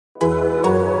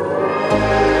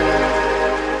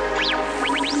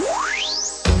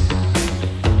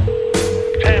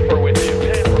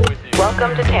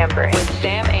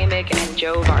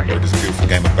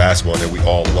basketball that we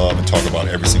all love and talk about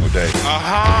every single day.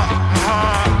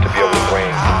 To be able to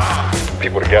bring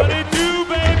people together.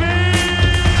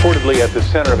 Reportedly at the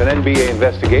center of an NBA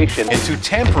investigation into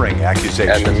tampering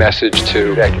accusations. And the message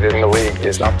to executives in the league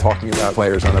is stop talking about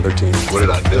players on other teams. What did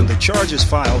I do? The charges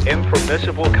filed.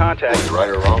 Impermissible contact. Was it right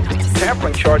or wrong?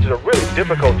 Tampering charges are really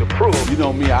difficult to prove. You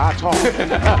know me, I talk.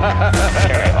 Kind of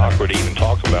awkward to even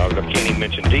talk about it. I can't even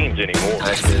mention teams anymore.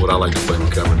 Actually, what I like to play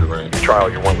with Kevin Durant. The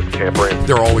trial you want with tampering.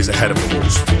 They're always ahead of the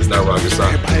rules. It's not rocket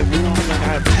science. Everybody, we don't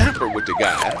have to tamper with the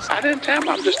guys. I didn't tamper.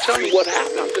 I'm just telling you what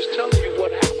happened.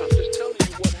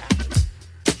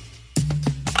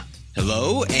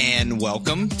 Hello and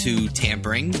welcome to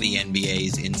Tampering, the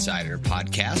NBA's Insider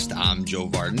Podcast. I'm Joe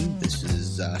Varden. This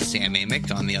is Sam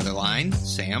Amick on the other line.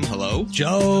 Sam, hello.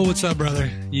 Joe, what's up, brother?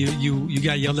 You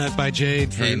got yelled at by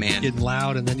Jade for getting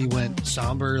loud, and then you went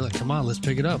somber. Like, come on, let's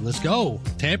pick it up. Let's go.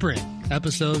 Tampering,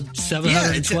 episode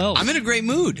 712. I'm in a great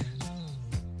mood.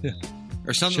 Yeah.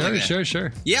 Or something like that.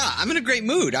 Sure. Yeah, I'm in a great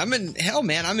mood. I'm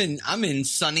in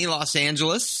sunny Los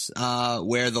Angeles,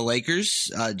 where the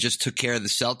Lakers just took care of the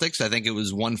Celtics. I think it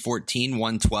was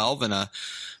 114-112 in a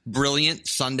brilliant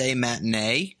Sunday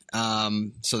matinee.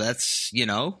 So that's,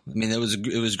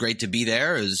 it was great to be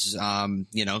there. It was, kind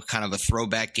of a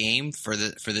throwback game for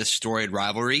this storied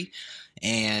rivalry.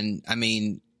 And I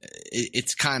mean,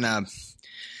 it's kind of,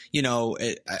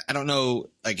 I don't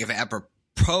know, like if apropos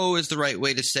is the right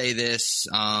way to say this,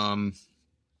 or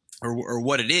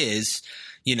what it is,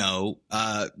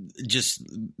 just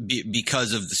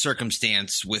because of the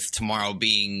circumstance with tomorrow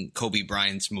being Kobe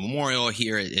Bryant's memorial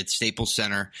here at Staples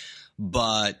Center.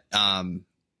 But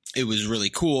it was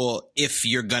really cool if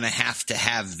you're going to have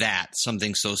that,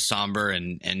 something so somber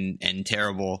and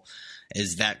terrible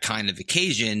as that kind of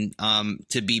occasion,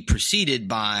 to be preceded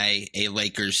by a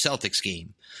Lakers-Celtics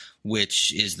game,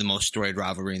 which is the most storied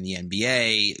rivalry in the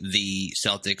NBA. The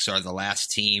Celtics are the last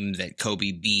team that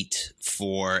Kobe beat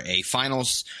for a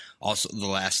finals, also the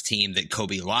last team that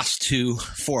Kobe lost to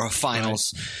for a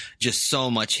finals. Right. Just so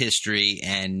much history,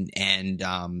 and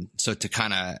so to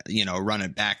kind of run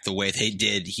it back the way they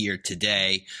did here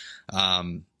today,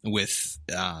 with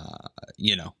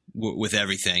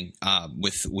everything,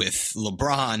 with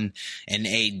LeBron and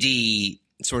AD,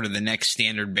 sort of the next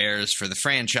standard bearers for the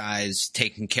franchise,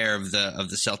 taking care of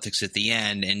the Celtics at the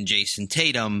end, and Jason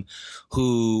Tatum,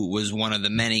 who was one of the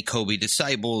many Kobe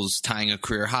disciples, tying a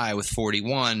career high with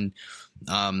 41,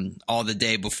 all the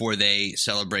day before they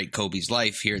celebrate Kobe's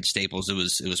life here at Staples. It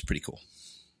was pretty cool.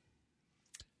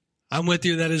 I'm with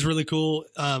you. That is really cool.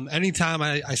 Anytime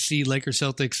I see Lakers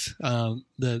Celtics,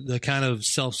 the kind of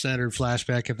self-centered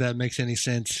flashback, if that makes any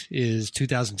sense, is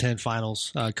 2010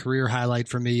 finals, career highlight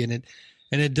for me. And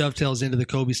it dovetails into the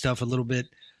Kobe stuff a little bit.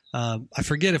 I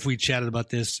forget if we chatted about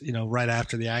this, right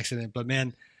after the accident, but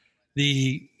man,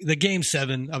 the game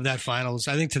 7 of that finals,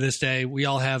 I think to this day, we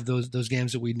all have those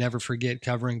games that we never forget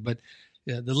covering, but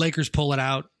the Lakers pull it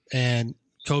out and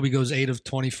Kobe goes 8 of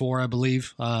 24, I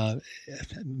believe.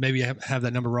 Maybe I have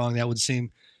that number wrong. That would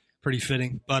seem pretty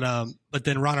fitting. But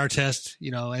then Ron Artest,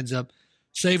 ends up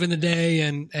saving the day,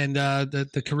 and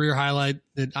the career highlight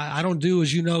that I don't do,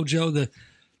 as Joe,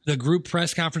 the group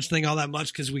press conference thing all that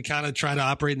much, because we kind of try to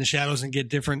operate in the shadows and get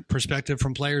different perspective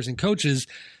from players and coaches.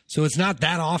 So it's not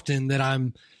that often that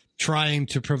I'm trying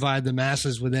to provide the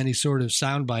masses with any sort of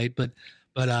soundbite. But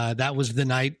that was the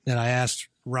night that I asked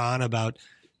Ron about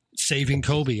saving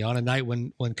Kobe, on a night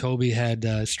when Kobe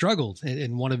had struggled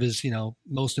in one of his,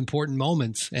 most important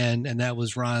moments. And that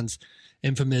was Ron's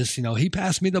infamous, he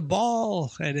passed me the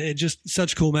ball, and it just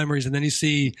such cool memories. And then you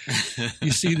see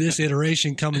this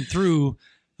iteration coming through,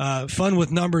 fun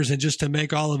with numbers, and just to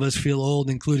make all of us feel old,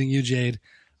 including you, Jade.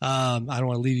 I don't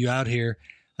want to leave you out here.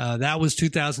 That was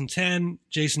 2010.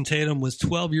 Jason Tatum was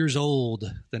 12 years old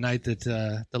the night that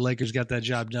the Lakers got that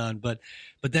job done. But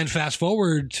then fast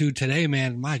forward to today,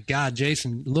 man, my God,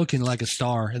 Jason looking like a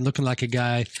star and looking like a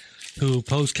guy who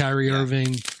post Kyrie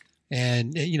Irving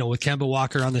and, with Kemba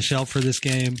Walker on the shelf for this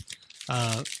game,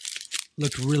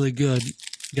 looked really good.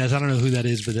 Guys, I don't know who that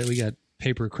is, but we got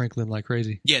paper crinkling like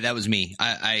crazy. Yeah, that was me.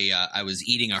 I was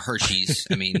eating a Hershey's.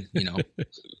 I mean, give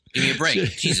me a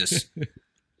break. Jesus.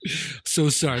 So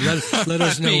sorry. Let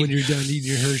us know when you're done eating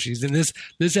your Hershey's. And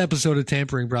this episode of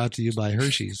Tampering brought to you by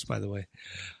Hershey's, by the way.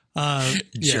 Jerks.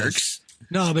 Yes.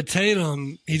 No, but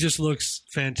Tatum, he just looks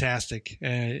fantastic,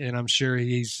 and I'm sure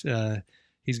he's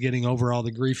getting over all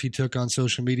the grief he took on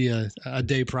social media a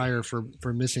day prior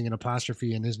for missing an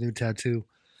apostrophe in his new tattoo.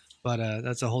 But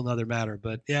that's a whole nother matter.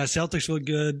 But yeah, Celtics look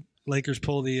good. Lakers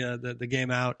pull the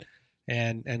game out.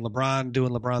 and LeBron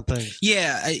doing LeBron things.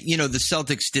 Yeah, the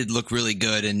Celtics did look really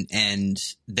good, and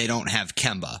they don't have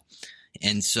Kemba.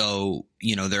 And so,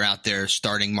 they're out there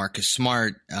starting Marcus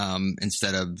Smart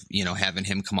instead of, having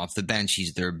him come off the bench.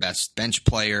 He's their best bench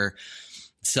player.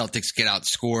 Celtics get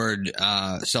outscored.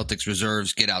 Celtics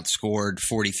reserves get outscored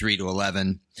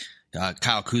 43-11.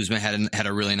 Kyle Kuzma had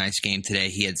a really nice game today.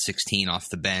 He had 16 off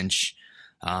the bench.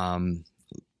 Anthony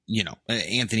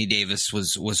Davis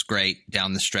was great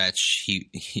down the stretch. He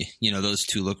those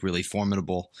two look really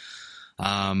formidable.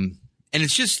 And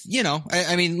it's just,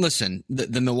 listen,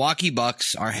 the Milwaukee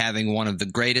Bucks are having one of the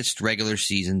greatest regular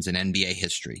seasons in NBA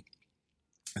history.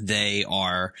 They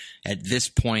are at this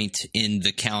point in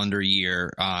the calendar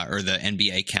year, or the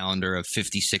NBA calendar of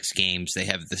 56 games. They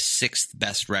have the 6th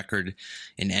best record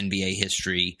in NBA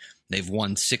history. They've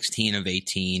won 16 of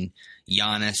 18.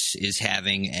 Giannis is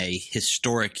having a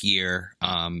historic year.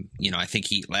 I think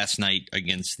last night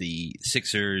against the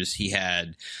Sixers, he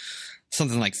had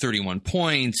something like 31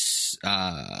 points,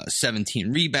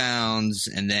 17 rebounds,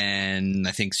 and then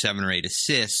I think 7 or 8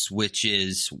 assists, which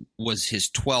was his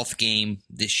 12th game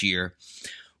this year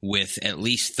with at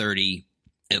least 30,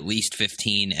 at least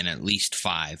 15, and at least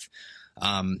 5.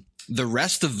 The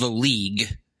rest of the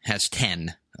league has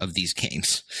 10 of these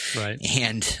games. Right.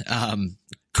 And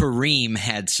Kareem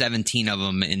had 17 of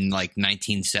them in like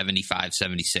 1975,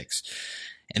 76.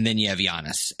 And then you have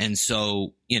Giannis. And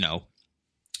so,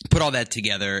 put all that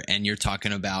together, and you're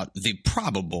talking about the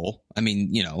probable.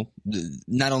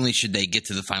 Not only should they get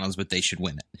to the finals, but they should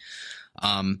win it.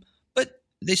 But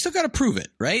they still got to prove it,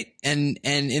 right? And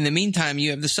in the meantime, you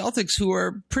have the Celtics, who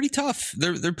are pretty tough.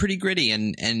 They're pretty gritty,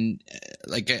 and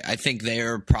I think they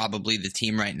are probably the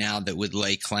team right now that would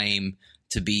lay claim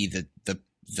to be the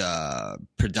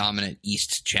predominant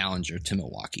East challenger to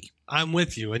Milwaukee. I'm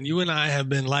with you, and you and I have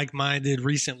been like-minded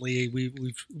recently.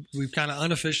 We've kind of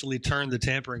unofficially turned the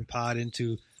Tampering Pod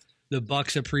into the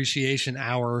Bucks Appreciation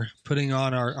Hour, putting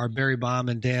on our Barry Baum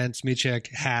and Dan Smichek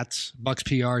hats, Bucks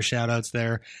PR shout-outs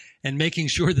there, and making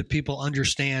sure that people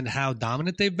understand how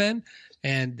dominant they've been,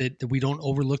 and that we don't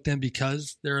overlook them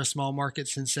because they're a small market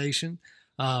sensation.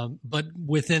 But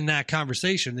within that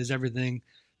conversation is everything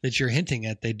that you're hinting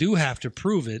at. They do have to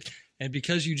prove it. And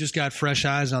because you just got fresh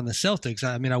eyes on the Celtics,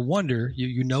 I wonder,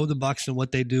 you know the Bucks and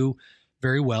what they do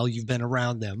very well. You've been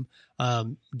around them.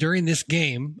 During this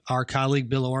game, our colleague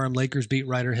Bill Oram, Lakers beat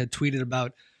writer, had tweeted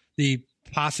about the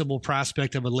possible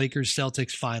prospect of a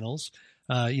Lakers-Celtics finals,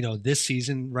 this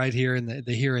season right here in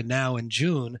the here and now in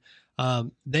June.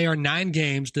 They are 9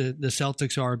 games. The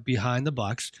Celtics are behind the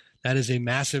Bucks. That is a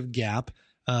massive gap.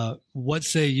 What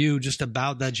say you just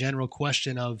about that general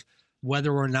question of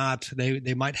whether or not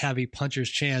they might have a puncher's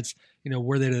chance,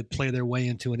 were they to play their way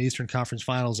into an Eastern Conference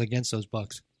Finals against those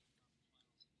Bucks?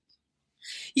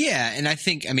 Yeah, and I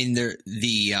think, as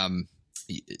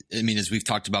we've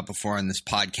talked about before on this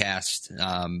podcast,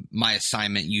 my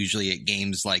assignment usually at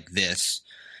games like this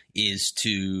is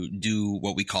to do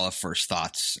what we call a first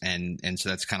thoughts. And so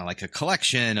that's kind of like a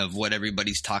collection of what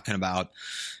everybody's talking about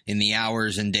in the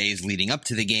hours and days leading up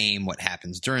to the game, what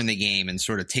happens during the game, and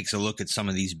sort of takes a look at some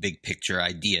of these big picture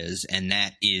ideas. And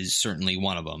that is certainly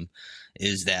one of them,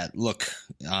 is that, look,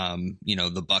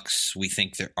 the Bucks, we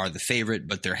think are the favorite,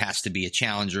 but there has to be a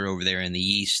challenger over there in the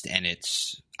East. And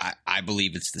I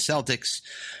believe it's the Celtics,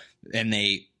 and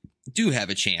they do have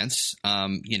a chance.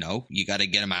 You got to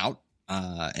get them out.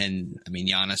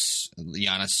 Giannis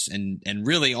and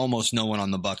really almost no one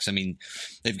on the Bucks.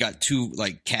 They've got 2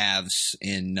 like Cavs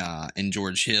in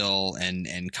George Hill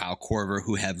and Kyle Korver,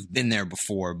 who have been there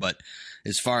before. But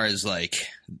as far as the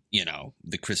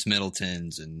Chris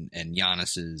Middletons and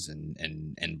Giannis's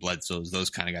and Bledsoe's, those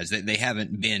kind of guys, they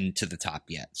haven't been to the top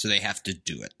yet. So they have to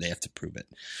do it. They have to prove it.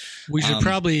 We should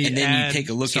probably and then add, you take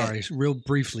a look real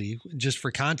briefly, just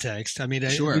for context.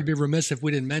 Sure. We'd be remiss if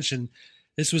we didn't mention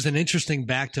this was an interesting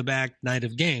back-to-back night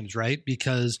of games, right?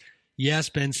 Because, yes,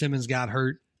 Ben Simmons got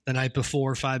hurt the night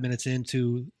before, 5 minutes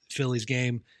into Philly's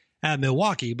game at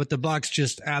Milwaukee, but the Bucks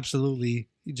just absolutely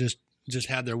just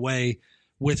had their way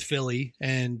with Philly,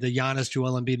 and the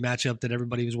Giannis-Joel Embiid matchup that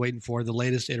everybody was waiting for, the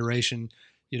latest iteration,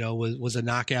 was a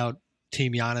knockout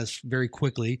Team Giannis very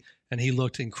quickly, and he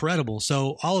looked incredible.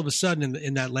 So all of a sudden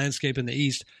in that landscape in the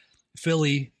East,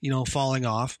 Philly, falling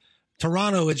off.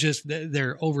 Toronto is just,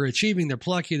 they're overachieving, they're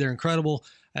plucky, they're incredible,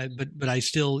 but I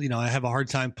still, I have a hard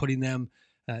time putting them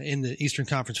in the Eastern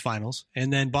Conference Finals.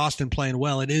 And then Boston playing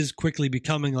well. It is quickly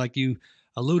becoming, like you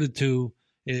alluded to,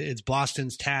 it's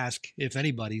Boston's task, if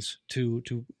anybody's, to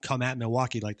come at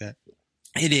Milwaukee like that.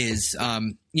 It is.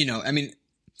 I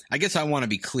guess I want to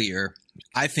be clear.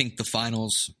 I think the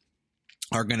finals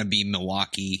are going to be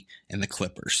Milwaukee and the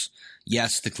Clippers.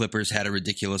 Yes, the Clippers had a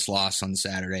ridiculous loss on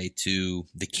Saturday to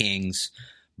the Kings,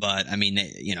 but I mean,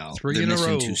 they're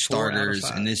missing 2 starters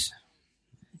and this.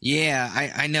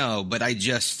 Yeah, I know, but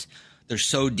they're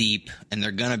so deep and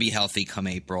they're going to be healthy come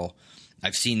April.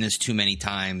 I've seen this too many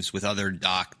times with other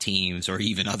Doc teams or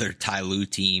even other Ty Lue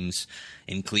teams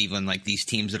in Cleveland, like these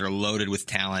teams that are loaded with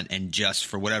talent and just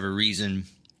for whatever reason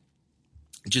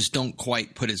just don't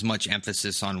quite put as much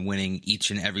emphasis on winning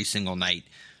each and every single night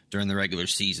during the regular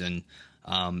season.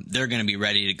 They're going to be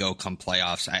ready to go come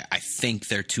playoffs. I think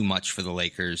they're too much for the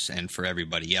Lakers and for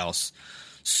everybody else.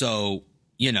 So,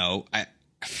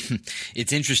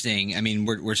 it's interesting. I mean,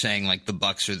 we're saying like the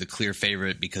Bucks are the clear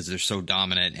favorite because they're so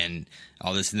dominant and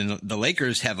all this. And then the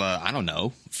Lakers have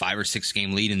a 5 or 6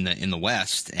 game lead in the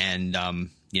West. And,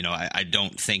 I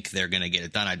don't think they're going to get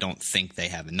it done. I don't think they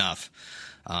have enough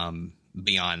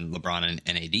beyond LeBron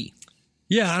and AD.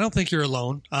 Yeah, I don't think you're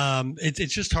alone.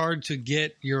 It's just hard to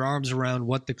get your arms around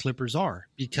what the Clippers are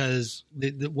because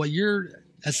what you're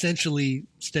essentially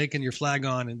staking your flag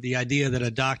on and the idea that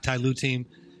a Doc Ty Lue team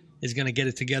is going to get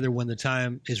it together when the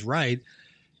time is right,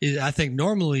 I think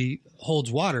normally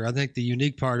holds water. I think the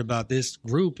unique part about this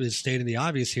group is stating the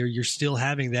obvious here. You're still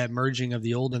having that merging of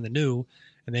the old and the new,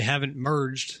 and they haven't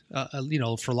merged,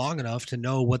 for long enough to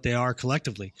know what they are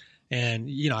collectively. And,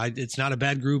 it's not a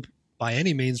bad group by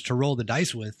any means to roll the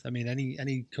dice with. I mean,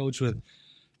 any coach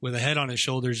with a head on his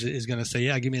shoulders is going to say,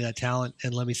 yeah, give me that talent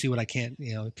and let me see what I can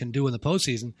do in the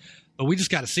postseason. But we just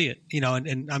got to see it,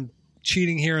 and I'm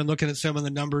cheating here and looking at some of the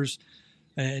numbers.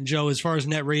 And Joe, as far as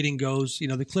net rating goes,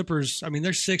 the Clippers, I mean,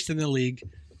 they're 6th in the league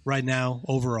right now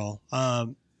overall.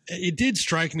 It did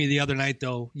strike me the other night,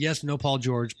 though. Yes, no Paul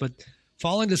George, but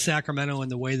falling to Sacramento in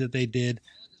the way that they did,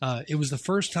 it was the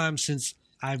first time since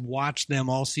I've watched them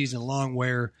all season long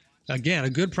where, again, a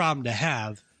good problem to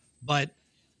have, but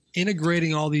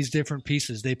integrating all these different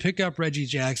pieces. They pick up Reggie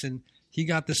Jackson. He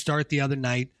got the start the other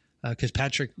night because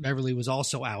Patrick Beverley was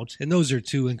also out. And those are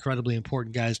 2 incredibly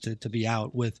important guys to be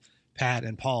out with Pat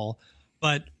and Paul.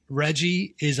 But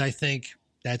Reggie is, I think,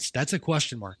 that's a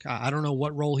question mark. I don't know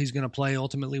what role he's going to play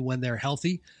ultimately when they're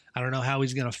healthy. I don't know how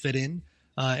he's going to fit in.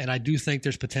 And I do think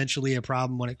there's potentially a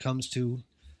problem when it comes to,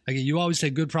 again, you always say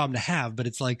good problem to have, but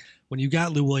it's like when you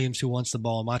got Lou Williams who wants the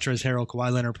ball, Montrezl Harrell,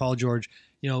 Kawhi Leonard, Paul George,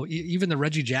 even the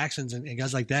Reggie Jacksons and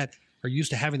guys like that are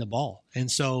used to having the ball. And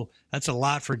so that's a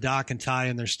lot for Doc and Ty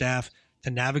and their staff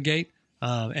to navigate.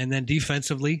 And then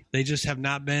defensively, they just have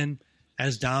not been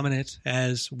as dominant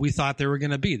as we thought they were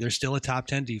going to be. They're still a top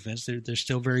 10 defense. They're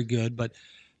still very good, but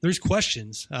there's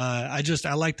questions. I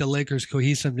like the Lakers'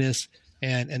 cohesiveness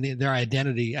and their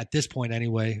identity at this point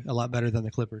anyway, a lot better than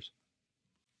the Clippers.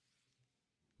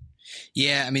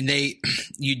 Yeah, I mean,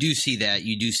 you do see that.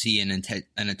 You do see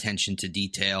an attention to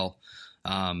detail.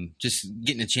 Just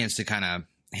getting a chance to kind of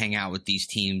hang out with these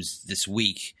teams this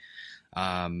week.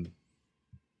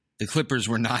 The Clippers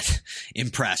were not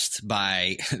impressed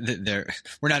we're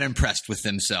not impressed with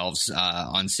themselves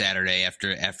on Saturday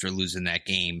after losing that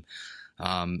game.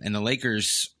 And the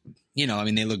Lakers, they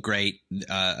look great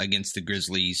against the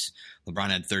Grizzlies.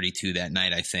 LeBron had 32 that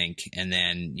night, I think. And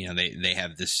then, they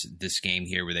have this game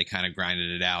here where they kind of grinded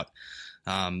it out.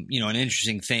 An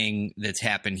interesting thing that's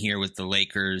happened here with the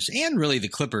Lakers and really the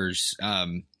Clippers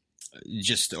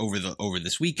just over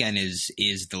this weekend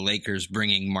is the Lakers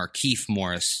bringing Markieff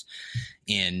Morris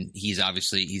in. He's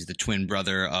the twin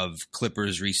brother of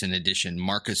Clippers recent addition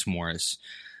Marcus Morris.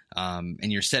 And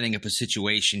you're setting up a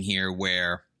situation here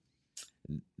where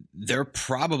they're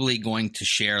probably going to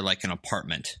share like an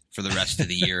apartment for the rest of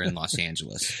the year in Los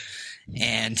Angeles.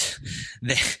 And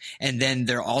then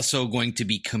they're also going to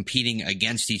be competing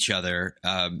against each other,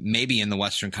 maybe in the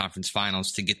Western Conference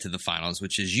Finals to get to the finals,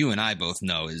 which, as you and I both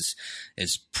know, is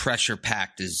as pressure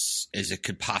packed as it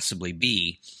could possibly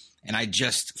be. And I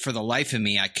just, for the life of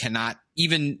me, I cannot,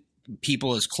 even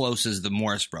people as close as the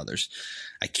Morris brothers,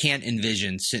 I can't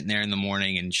envision sitting there in the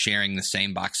morning and sharing the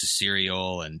same box of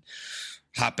cereal and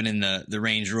hopping in the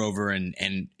Range Rover and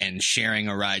sharing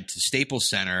a ride to Staples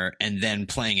Center and then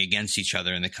playing against each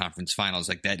other in the conference finals.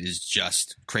 Like, that is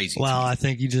just crazy. Well, I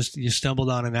think you stumbled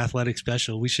on an athletic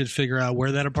special. We should figure out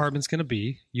where that apartment's going to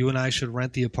be. You and I should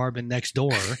rent the apartment next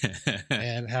door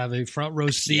and have a front row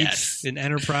seat, an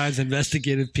Enterprise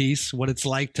investigative piece, what it's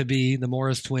like to be the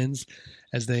Morris twins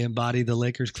as they embody the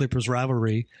Lakers-Clippers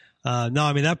rivalry. No,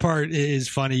 I mean, that part is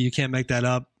funny. You can't make that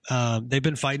up. They've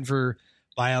been fighting for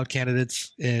buyout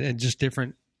candidates and just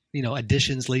different,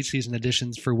 additions, late season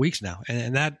additions for weeks now.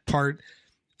 And that part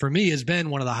for me has been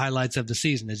one of the highlights of the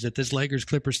season, is that this Lakers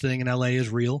Clippers thing in LA is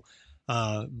real.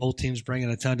 Both teams bringing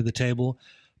a ton to the table,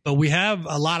 But we have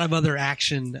a lot of other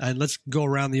action. Let's go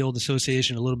around the old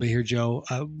association a little bit here, Joe.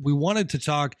 We wanted to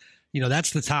talk,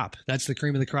 that's the top. That's the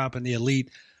cream of the crop and the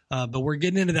elite. But we're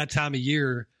getting into that time of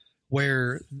year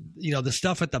where, the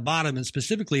stuff at the bottom, and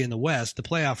specifically in the West, the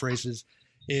playoff races,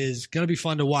 is going to be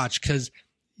fun to watch because,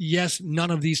 yes,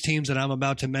 none of these teams that I'm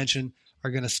about to mention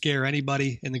are going to scare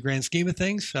anybody in the grand scheme of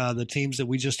things. The teams that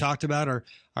we just talked about are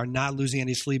not losing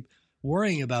any sleep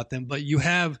worrying about them. But you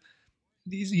have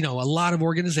these, a lot of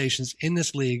organizations in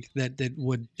this league that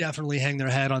would definitely hang their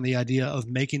hat on the idea of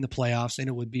making the playoffs, and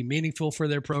it would be meaningful for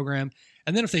their program.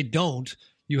 And then if they don't,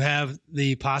 you have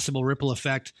the possible ripple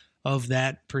effect of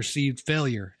that perceived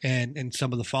failure and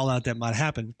some of the fallout that might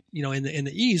happen. In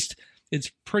the East,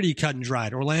 it's pretty cut and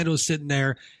dried. Orlando's sitting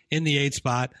there in the 8th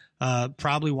spot,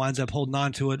 probably winds up holding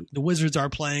on to it. The Wizards are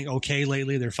playing okay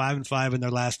lately. They're 5-5 in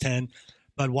their last 10.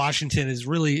 But Washington is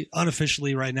really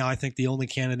unofficially right now, I think, the only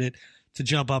candidate to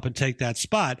jump up and take that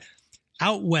spot.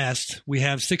 Out West, we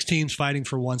have 6 teams fighting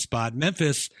for one spot.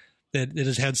 Memphis, that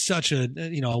has had such a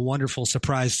wonderful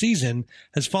surprise season,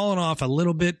 has fallen off a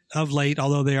little bit of late,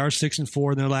 although they are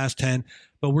 6-4 in their last 10.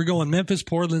 But we're going Memphis,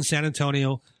 Portland, San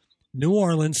Antonio, New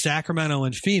Orleans, Sacramento,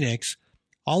 and Phoenix.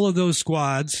 All of those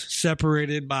squads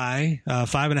separated by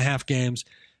 5.5 games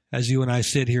as you and I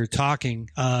sit here talking.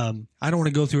 I don't want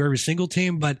to go through every single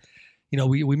team, but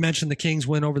we mentioned the Kings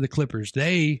win over the Clippers.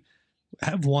 They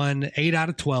have won 8 out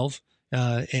of 12,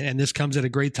 and this comes at a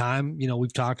great time.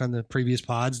 We've talked on the previous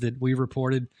pods that we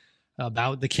reported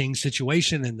about the Kings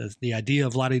situation and the idea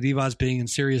of Vlade Divac being in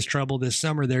serious trouble this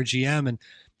summer, their GM,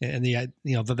 and the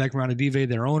Vivek Ranadive,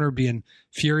 their owner, being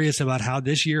furious about how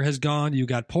this year has gone. You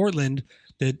got Portland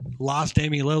that lost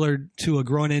Damian Lillard to a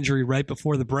groin injury right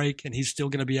before the break, and he's still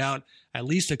going to be out at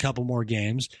least a couple more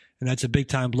games, and that's a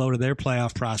big-time blow to their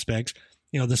playoff prospects.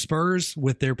 The Spurs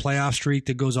with their playoff streak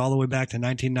that goes all the way back to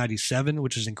 1997,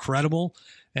 which is incredible.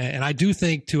 And I do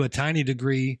think to a tiny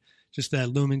degree, just that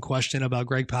looming question about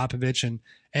Greg Popovich and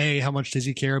A, how much does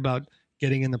he care about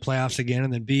getting in the playoffs again?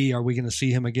 And then B, are we going to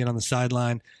see him again on the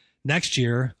sideline next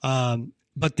year?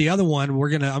 But the other one, I'm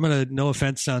going to, no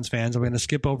offense, Suns fans, I'm going to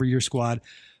skip over your squad.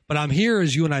 But I'm here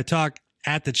as you and I talk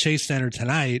at the Chase Center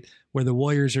tonight where the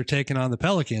Warriors are taking on the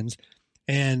Pelicans.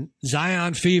 And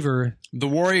Zion fever. The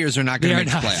Warriors are not going to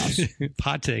make the playoffs.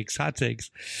 Hot takes.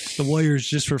 The Warriors,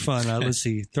 just for fun. Let's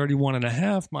see,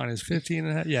 31.5 minus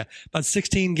 15.5. Yeah, about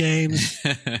 16 games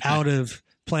out of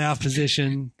playoff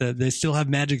position. They still have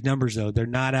magic numbers, though. They're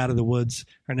not out of the woods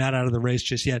or not out of the race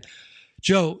just yet.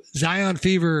 Joe, Zion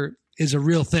fever is a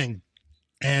real thing.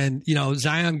 And,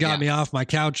 Zion got me off my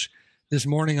couch this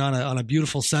morning on a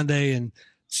beautiful Sunday in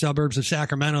suburbs of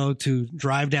Sacramento to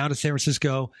drive down to San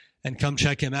Francisco and come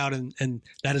check him out. And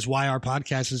that is why our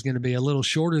podcast is going to be a little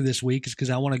shorter this week, is because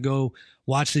I want to go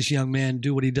watch this young man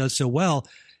do what he does so well.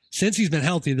 Since he's been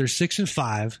healthy, they're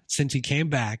 6-5 since he came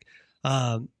back.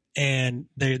 And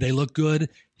they look good.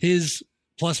 His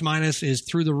plus minus is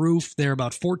through the roof. They're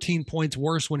about 14 points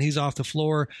worse when he's off the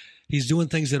floor. He's doing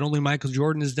things that only Michael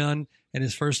Jordan has done in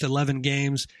his first 11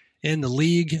 games in the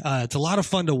league. It's a lot of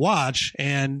fun to watch.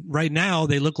 And right now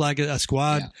they look like a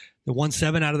squad that won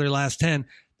 7 out of their last 10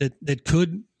 that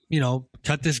could,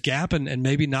 cut this gap and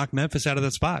maybe knock Memphis out of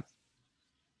that spot.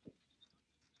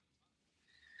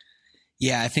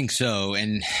 Yeah, I think so.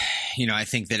 And, I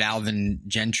think that Alvin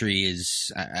Gentry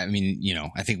is, I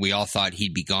think we all thought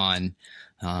he'd be gone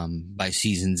by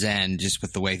season's end, just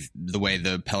with the way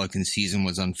the Pelicans season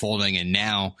was unfolding. And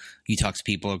now he talks to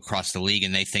people across the league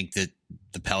and they think that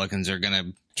the Pelicans are going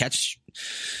to catch,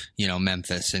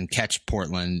 Memphis and catch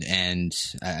Portland. And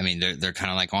they're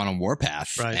kind of like on a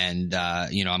warpath. Right. And,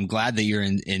 I'm glad that you're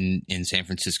in San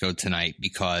Francisco tonight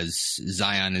because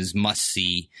Zion is must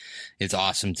see. It's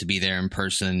awesome to be there in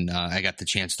person. I got the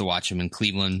chance to watch him in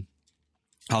Cleveland.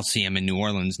 I'll see him in New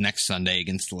Orleans next Sunday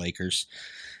against the Lakers.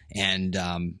 And,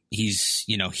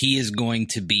 he is going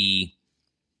to be,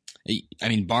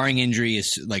 barring injury,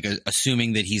 is like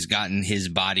assuming that he's gotten his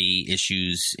body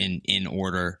issues in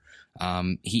order.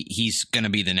 He's going to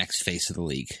be the next face of the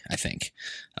league, I think.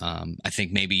 I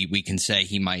think maybe we can say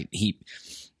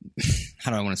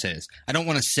how do I want to say this? I don't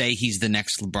want to say he's the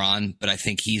next LeBron, but I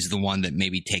think he's the one that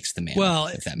maybe takes the mantle. Well,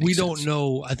 if that makes we sense. don't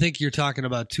know. I think you're talking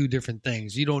about two different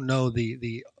things. You don't know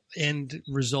the end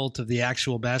result of the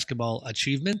actual basketball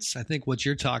achievements. I think what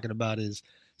you're talking about is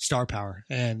star power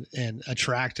and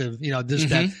attractive,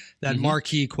 that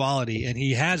marquee quality. And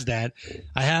he has that.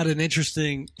 I had an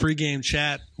interesting pregame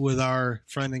chat with our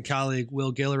friend and colleague,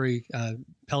 Will Guillory,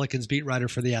 Pelicans beat writer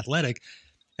for The Athletic.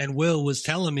 And Will was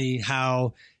telling me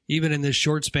how even in this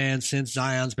short span since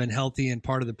Zion's been healthy and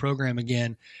part of the program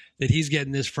again, that he's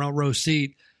getting this front row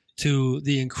seat to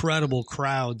the incredible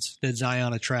crowds that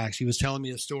Zion attracts. He was telling me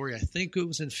a story, I think it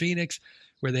was in Phoenix,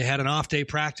 where they had an off-day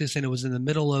practice, and it was in the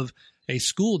middle of a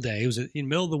school day. It was in the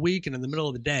middle of the week and in the middle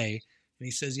of the day. And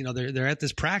he says, they're at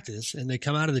this practice, and they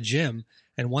come out of the gym,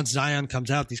 and once Zion comes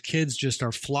out, these kids just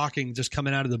are flocking, just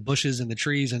coming out of the bushes and the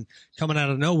trees and coming out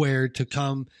of nowhere to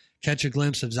come catch a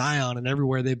glimpse of Zion. And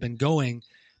everywhere they've been going,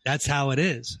 that's how it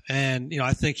is. And,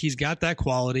 I think he's got that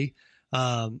quality.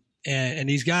 And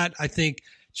he's got, I think,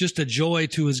 just a joy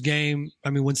to his game. I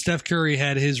mean, when Steph Curry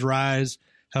had his rise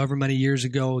however many years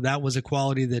ago, that was a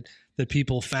quality that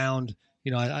people found,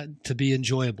 to be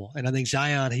enjoyable. And I think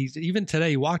Zion, even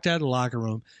today, he walked out of the locker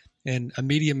room, and a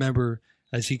media member,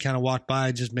 as he kind of walked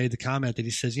by, just made the comment that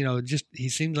he says, he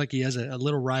seems like he has a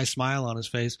little wry smile on his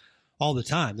face all the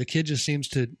time. The kid just seems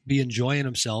to be enjoying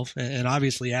himself. And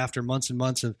obviously after months and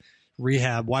months of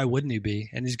rehab, why wouldn't he be?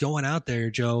 And he's going out there,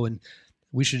 Joe, and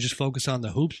we should just focus on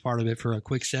the hoops part of it for a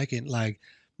quick second. Like,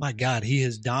 my God, he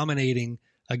is dominating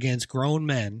against grown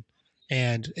men.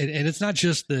 And it's not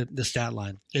just the stat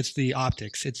line. It's the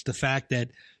optics. It's the fact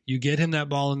that you get him that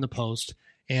ball in the post,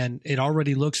 and it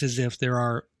already looks as if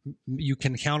you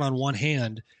can count on one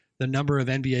hand the number of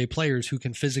NBA players who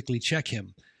can physically check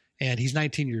him. And he's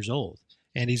 19 years old.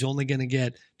 And he's only going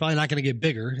to probably not going to get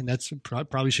bigger, and that's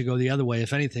probably should go the other way,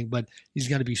 if anything, but he's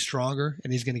going to be stronger,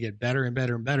 and he's going to get better and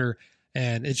better and better.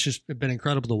 And it's just been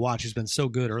incredible to watch. He's been so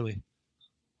good early.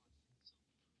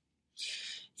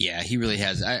 Yeah, he really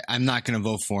has. I'm not going to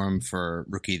vote for him for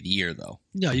Rookie of the Year, though.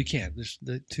 No, you can't. There's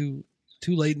too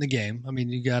late in the game. I mean,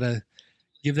 you got to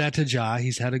give that to Ja.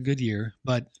 He's had a good year.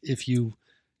 But if he'll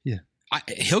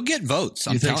get votes.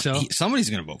 You think so? Somebody's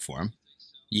going to vote for him.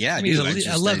 Yeah, I mean, he's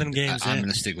 11 games I'm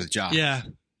going to stick with Ja. Yeah.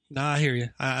 No, I hear you.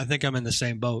 I think I'm in the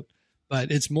same boat.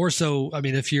 But it's more so, I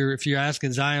mean, if you're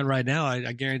asking Zion right now,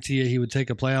 I guarantee you he would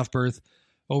take a playoff berth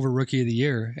over Rookie of the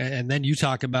Year. And then you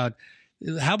talk about,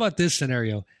 how about this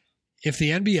scenario? If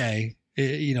the NBA,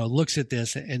 looks at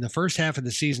this in the first half of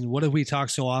the season, what have we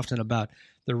talked so often about?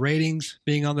 The ratings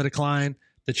being on the decline,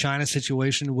 the China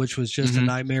situation, which was just a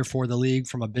nightmare for the league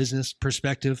from a business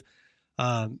perspective.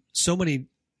 So many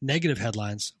negative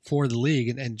headlines for the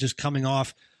league, and just coming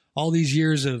off all these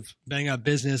years of bang up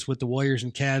business with the Warriors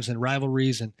and Cavs and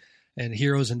rivalries and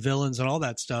heroes and villains and all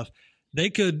that stuff. They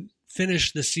could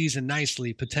finish the season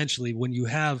nicely, potentially, when you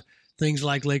have things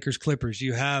like Lakers Clippers.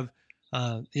 You have,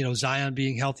 Zion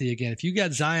being healthy again. If you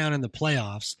got Zion in the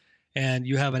playoffs and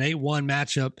you have an 8-1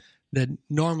 matchup that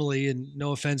normally, and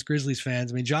no offense, Grizzlies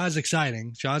fans, I mean, Ja's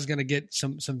exciting. Ja's going to get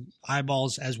some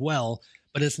eyeballs as well,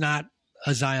 but it's not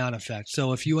a Zion effect.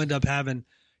 So if you end up having,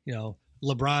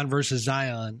 LeBron versus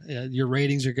Zion, your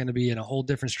ratings are going to be in a whole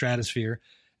different stratosphere,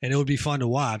 and it would be fun to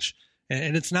watch.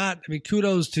 And it's not, I mean,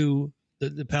 kudos to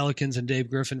the Pelicans and Dave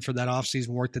Griffin for that offseason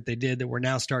work that they did, that we're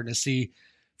now starting to see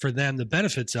for them the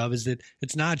benefits of, is that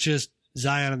it's not just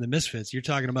Zion and the Misfits. You're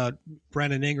talking about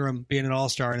Brandon Ingram being an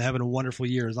all-star and having a wonderful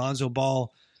year, Lonzo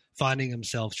Ball finding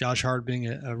himself, Josh Hart being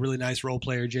a really nice role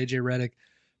player, JJ Redick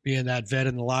being that vet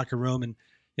in the locker room. And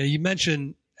you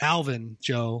mentioned Alvin,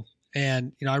 Joe,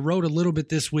 and I wrote a little bit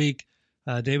this week.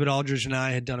 David Aldridge and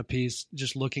I had done a piece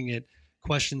just looking at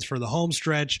questions for the home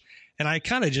stretch, and I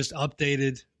kind of just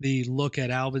updated the look at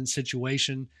Alvin's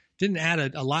situation. Didn't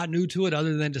add a lot new to it,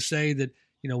 other than to say that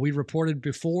we reported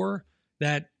before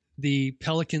that the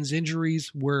Pelicans'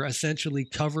 injuries were essentially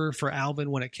cover for Alvin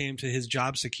when it came to his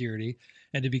job security.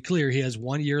 And to be clear, he has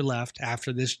 1 year left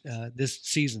after this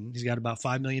season. He's got about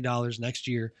 $5 million next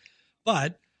year.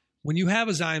 But when you have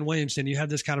a Zion Williamson, you have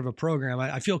this kind of a program,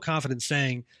 I feel confident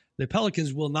saying the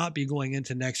Pelicans will not be going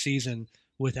into next season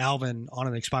with Alvin on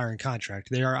an expiring contract.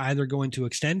 They are either going to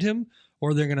extend him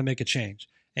or they're going to make a change.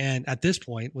 And at this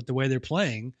point, with the way they're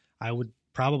playing, I would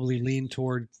probably lean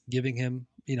toward giving him,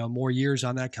 more years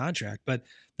on that contract. But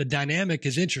the dynamic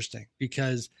is interesting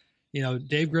because,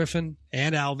 Dave Griffin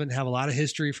and Alvin have a lot of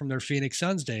history from their Phoenix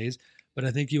Suns days. But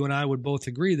I think you and I would both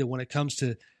agree that when it comes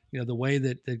to, the way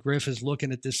that Griff is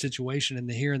looking at this situation in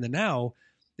the here and the now,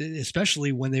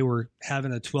 especially when they were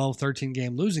having a 12, 13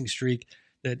 game losing streak,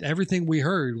 that everything we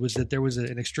heard was that there was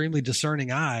an extremely discerning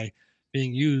eye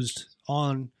being used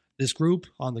on this group,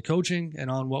 on the coaching, and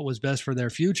on what was best for their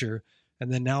future.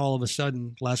 And then now all of a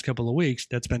sudden, last couple of weeks,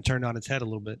 that's been turned on its head a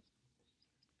little bit.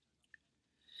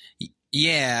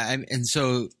 Yeah. And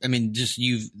so, I mean, just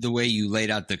the way you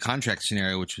laid out the contract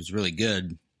scenario, which was really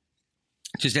good,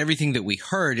 just everything that we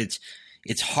heard,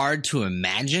 it's hard to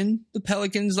imagine the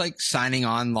Pelicans like signing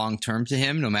on long-term to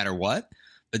him no matter what.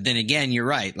 But then again, you're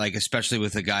right. Like, especially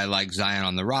with a guy like Zion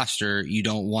on the roster, you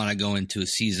don't want to go into a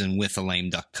season with a lame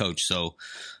duck coach. So,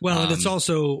 well, and it's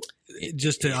also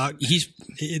just to he's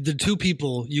the two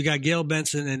people you got, Gail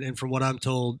Benson and from what I'm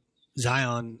told,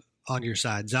 Zion on your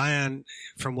side. Zion,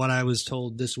 from what I was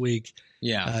told this week,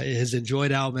 has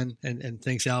enjoyed Albin and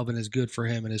thinks Albin is good for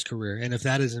him in his career. And if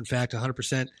that is in fact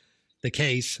 100% the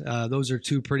case, those are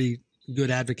two pretty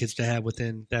good advocates to have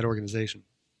within that organization.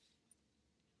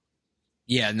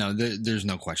 Yeah, no, there's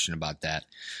no question about that.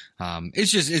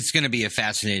 It's going to be a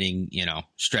fascinating,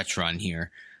 stretch run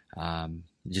here,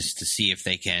 just to see if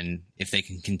they can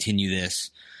continue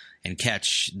this and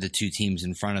catch the two teams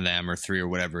in front of them, or three, or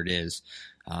whatever it is.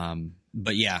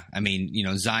 But yeah, I mean,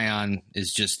 Zion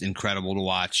is just incredible to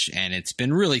watch, and it's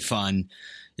been really fun.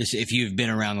 If you've been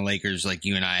around the Lakers like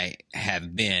you and I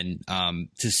have been,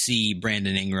 to see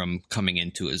Brandon Ingram coming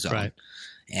into his own. Right.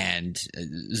 And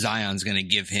Zion's going to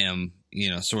give him,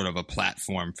 sort of a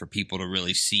platform for people to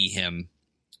really see him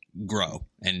grow.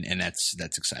 And that's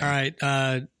exciting. All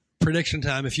right. Prediction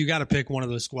time. If you got to pick one of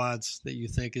those squads that you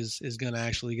think is going to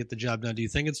actually get the job done, do you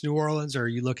think it's New Orleans, or are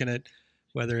you looking at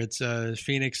whether it's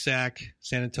Phoenix, Sac,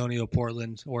 San Antonio,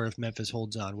 Portland, or if Memphis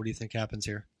holds on? What do you think happens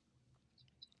here?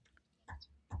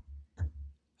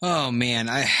 Oh man,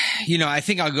 I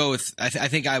think I'll go with. I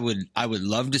think I would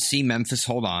love to see Memphis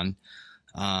hold on,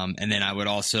 and then I would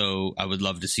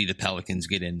love to see the Pelicans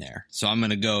get in there. So I'm going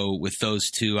to go with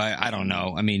those two. I don't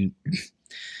know. I mean,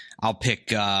 I'll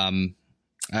pick. I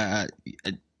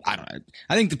don't know.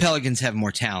 I think the Pelicans have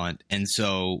more talent, and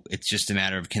so it's just a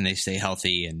matter of can they stay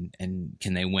healthy and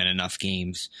can they win enough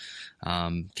games?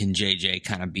 Can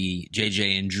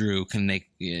JJ and Drew, can they,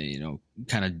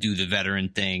 kind of do the veteran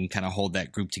thing, kind of hold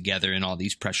that group together in all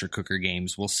these pressure cooker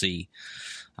games? We'll see.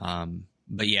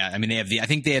 But yeah, I mean, I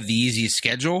think they have the easiest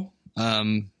schedule.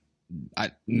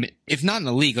 If not in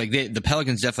the league, like the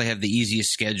Pelicans definitely have the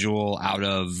easiest schedule out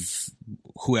of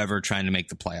whoever trying to make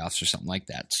the playoffs or something like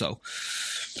that. So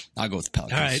I'll go with the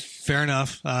Pelicans. All right, fair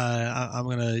enough. I'm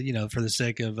gonna, for the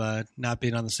sake of not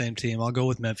being on the same team, I'll go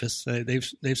with Memphis.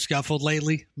 They've scuffled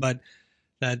lately, but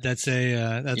that's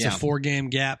a 4-game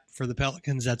gap for the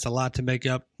Pelicans. That's a lot to make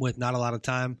up with not a lot of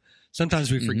time.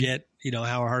 Sometimes we forget, how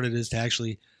hard it is to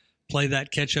actually play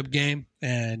that catch-up game.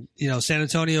 And, San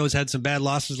Antonio has had some bad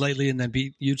losses lately and then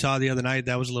beat Utah the other night.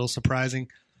 That was a little surprising.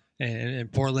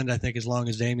 And Portland, I think as long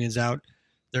as Damian's out,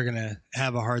 they're going to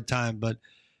have a hard time. But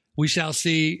we shall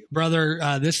see. Brother,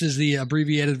 this is the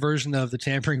abbreviated version of the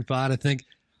Tampering Pod, I think.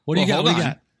 What do you got? What do you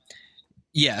got?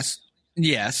 Yes.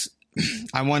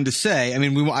 I wanted to say, I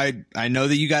mean, I know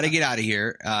that you got to get out of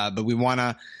here, but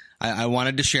I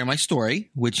wanted to share my story,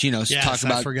 which, talk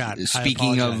about,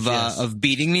 speaking of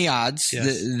beating the odds.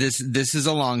 Yes. This is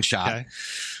a long shot.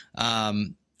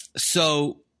 Okay.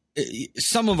 So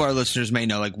some of our listeners may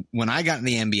know, like when I got in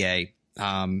the NBA,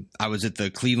 I was at the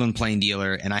Cleveland Plain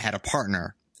Dealer and I had a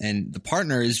partner, and the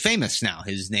partner is famous now.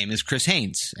 His name is Chris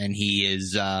Haynes, and he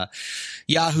is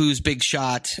Yahoo's big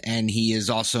shot, and he is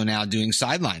also now doing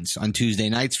sidelines on Tuesday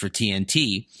nights for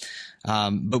TNT.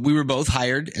 But we were both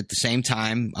hired at the same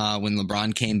time when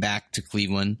LeBron came back to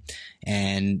Cleveland,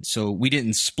 and so we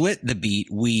didn't split the beat.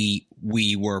 We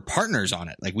were partners on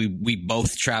it. Like we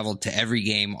both traveled to every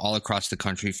game all across the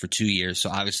country for 2 years. So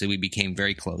obviously we became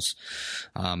very close,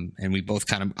 and we both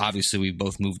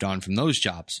moved on from those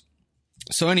jobs.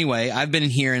 So anyway, I've been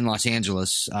here in Los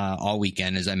Angeles all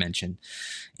weekend, as I mentioned,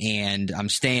 and I'm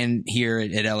staying here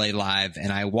at LA Live,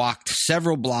 and I walked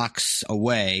several blocks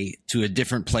away to a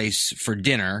different place for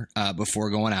dinner before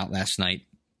going out last night,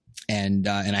 and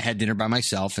I had dinner by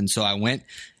myself, and so I went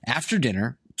after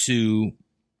dinner to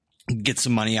get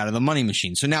some money out of the money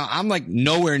machine. So now I'm like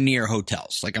nowhere near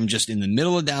hotels. Like I'm just in the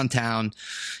middle of downtown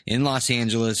in Los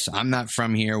Angeles. I'm not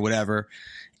from here, whatever.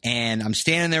 And I'm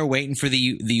standing there waiting for the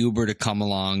Uber to come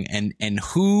along, and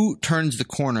who turns the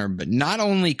corner? But not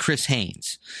only Chris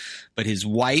Haynes, but his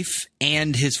wife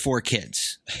and his 4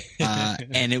 kids.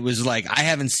 And it was like, I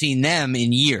haven't seen them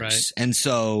in years. Right. And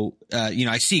so,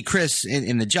 I see Chris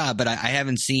in the job, but I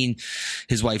haven't seen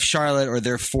his wife, Charlotte, or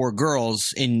their 4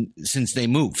 girls since they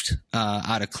moved,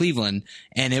 out of Cleveland.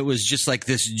 And it was just like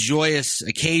this joyous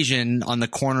occasion on the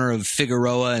corner of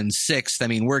Figueroa and 6th. I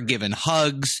mean, we're giving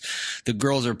hugs. The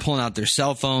girls are pulling out their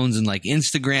cell phones and like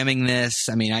Instagramming this.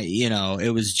 I mean,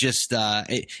 it was just,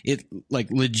 it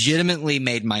like legitimately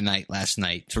made my night last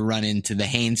night to run into the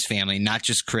Haynes family, not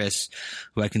just Chris,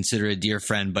 who I consider a dear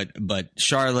friend, but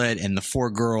Charlotte and the 4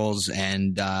 girls.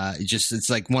 And it's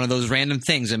like one of those random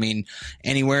things. I mean,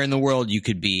 anywhere in the world you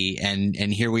could be, and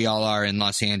here we all are in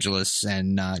Los Angeles,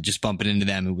 and just bumping into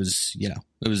them. It was,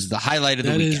 it was the highlight of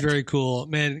the weekend. That is very cool,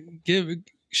 man.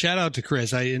 Shout out to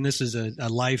Chris. And this is a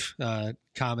life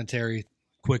commentary,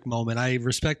 quick moment. I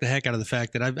respect the heck out of the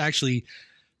fact that I've actually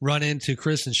run into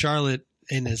Chris and Charlotte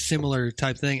in a similar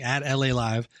type thing at LA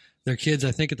Live. Their kids,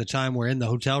 I think at the time, were in the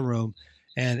hotel room.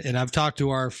 And I've talked to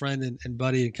our friend and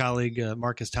buddy and colleague,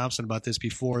 Marcus Thompson, about this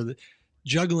before.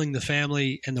 Juggling the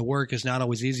family and the work is not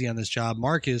always easy on this job.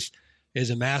 Marcus is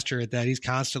a master at that. He's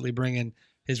constantly bringing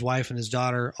his wife and his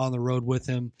daughter on the road with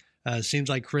him. Seems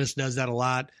like Chris does that a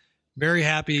lot. Very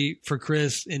happy for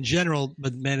Chris in general,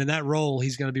 but man, in that role,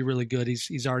 he's going to be really good.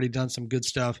 He's already done some good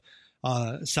stuff.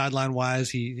 Sideline wise,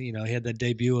 he had that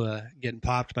debut getting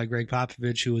popped by Greg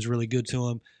Popovich, who was really good to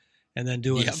him, and then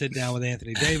doing a sit down with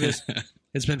Anthony Davis.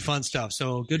 It's been fun stuff.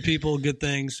 So good people, good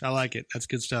things. I like it. That's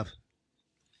good stuff.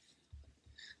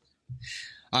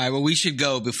 All right, well, we should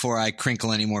go before I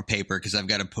crinkle any more paper because I've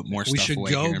got to put more stuff away. We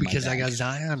should go because I got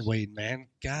Zion waiting, man.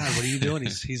 God, what are you doing?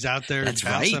 He's out there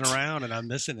bouncing around, and I'm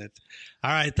missing it.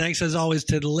 All right, thanks as always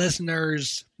to the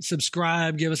listeners.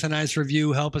 Subscribe, give us a nice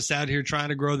review, help us out here trying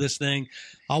to grow this thing.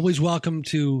 Always welcome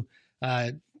to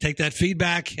take that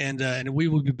feedback, and we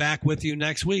will be back with you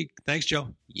next week. Thanks, Joe.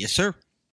 Yes, sir.